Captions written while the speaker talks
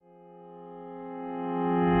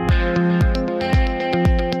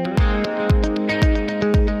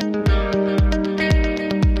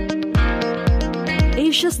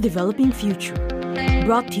Developing Future,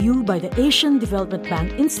 brought to you by the Asian Development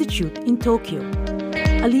Bank Institute in Tokyo,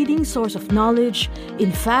 a leading source of knowledge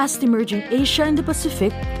in fast-emerging Asia and the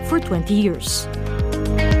Pacific for 20 years.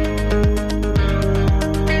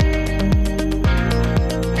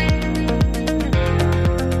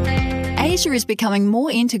 Asia is becoming more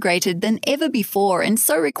integrated than ever before and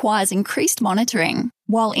so requires increased monitoring.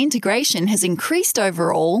 While integration has increased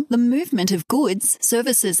overall, the movement of goods,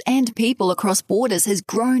 services and people across borders has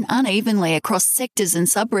grown unevenly across sectors and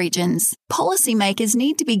subregions. Policymakers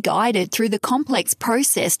need to be guided through the complex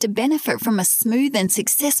process to benefit from a smooth and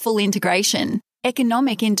successful integration.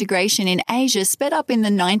 Economic integration in Asia sped up in the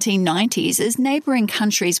 1990s as neighbouring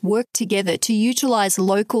countries worked together to utilise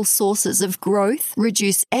local sources of growth,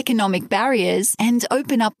 reduce economic barriers, and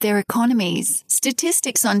open up their economies.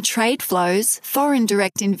 Statistics on trade flows, foreign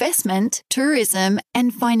direct investment, tourism,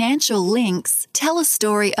 and financial links tell a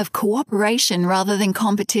story of cooperation rather than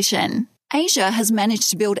competition. Asia has managed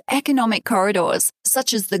to build economic corridors,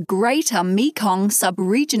 such as the Greater Mekong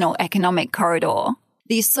Sub-Regional Economic Corridor.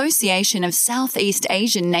 The Association of Southeast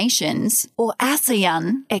Asian Nations, or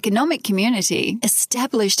ASEAN, Economic Community,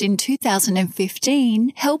 established in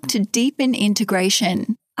 2015, helped to deepen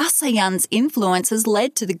integration. ASEAN's influence has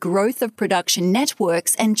led to the growth of production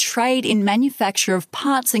networks and trade in manufacture of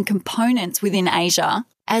parts and components within Asia.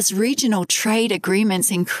 As regional trade agreements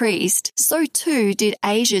increased, so too did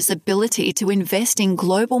Asia's ability to invest in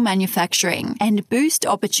global manufacturing and boost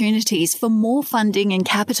opportunities for more funding and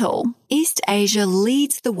capital. East Asia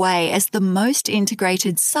leads the way as the most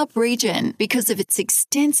integrated sub-region because of its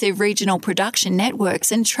extensive regional production networks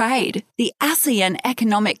and trade. The ASEAN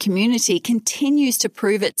Economic Community continues to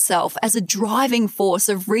prove itself as a driving force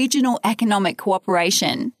of regional economic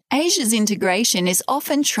cooperation. Asia's integration is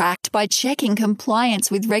often tracked by checking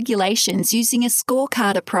compliance with regulations using a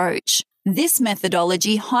scorecard approach. This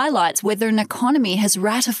methodology highlights whether an economy has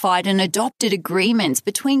ratified and adopted agreements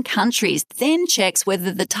between countries, then checks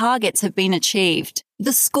whether the targets have been achieved.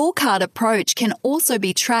 The scorecard approach can also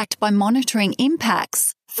be tracked by monitoring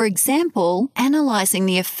impacts. For example, analysing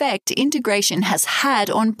the effect integration has had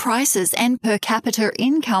on prices and per capita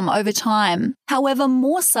income over time. However,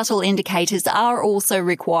 more subtle indicators are also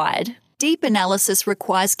required. Deep analysis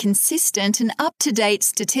requires consistent and up-to-date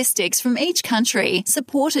statistics from each country,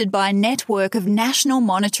 supported by a network of national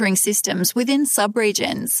monitoring systems within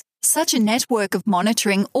subregions. Such a network of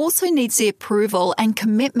monitoring also needs the approval and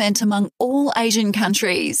commitment among all Asian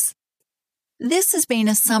countries. This has been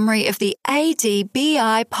a summary of the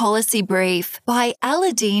ADBI Policy Brief by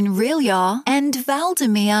Aladdin Rilliot and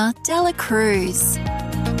Valdemir Dela Cruz.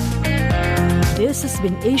 This has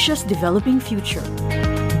been Asia's Developing Future,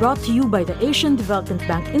 brought to you by the Asian Development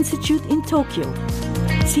Bank Institute in Tokyo.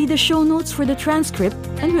 See the show notes for the transcript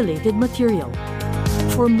and related material.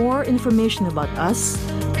 For more information about us,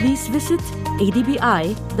 please visit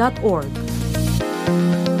adbi.org.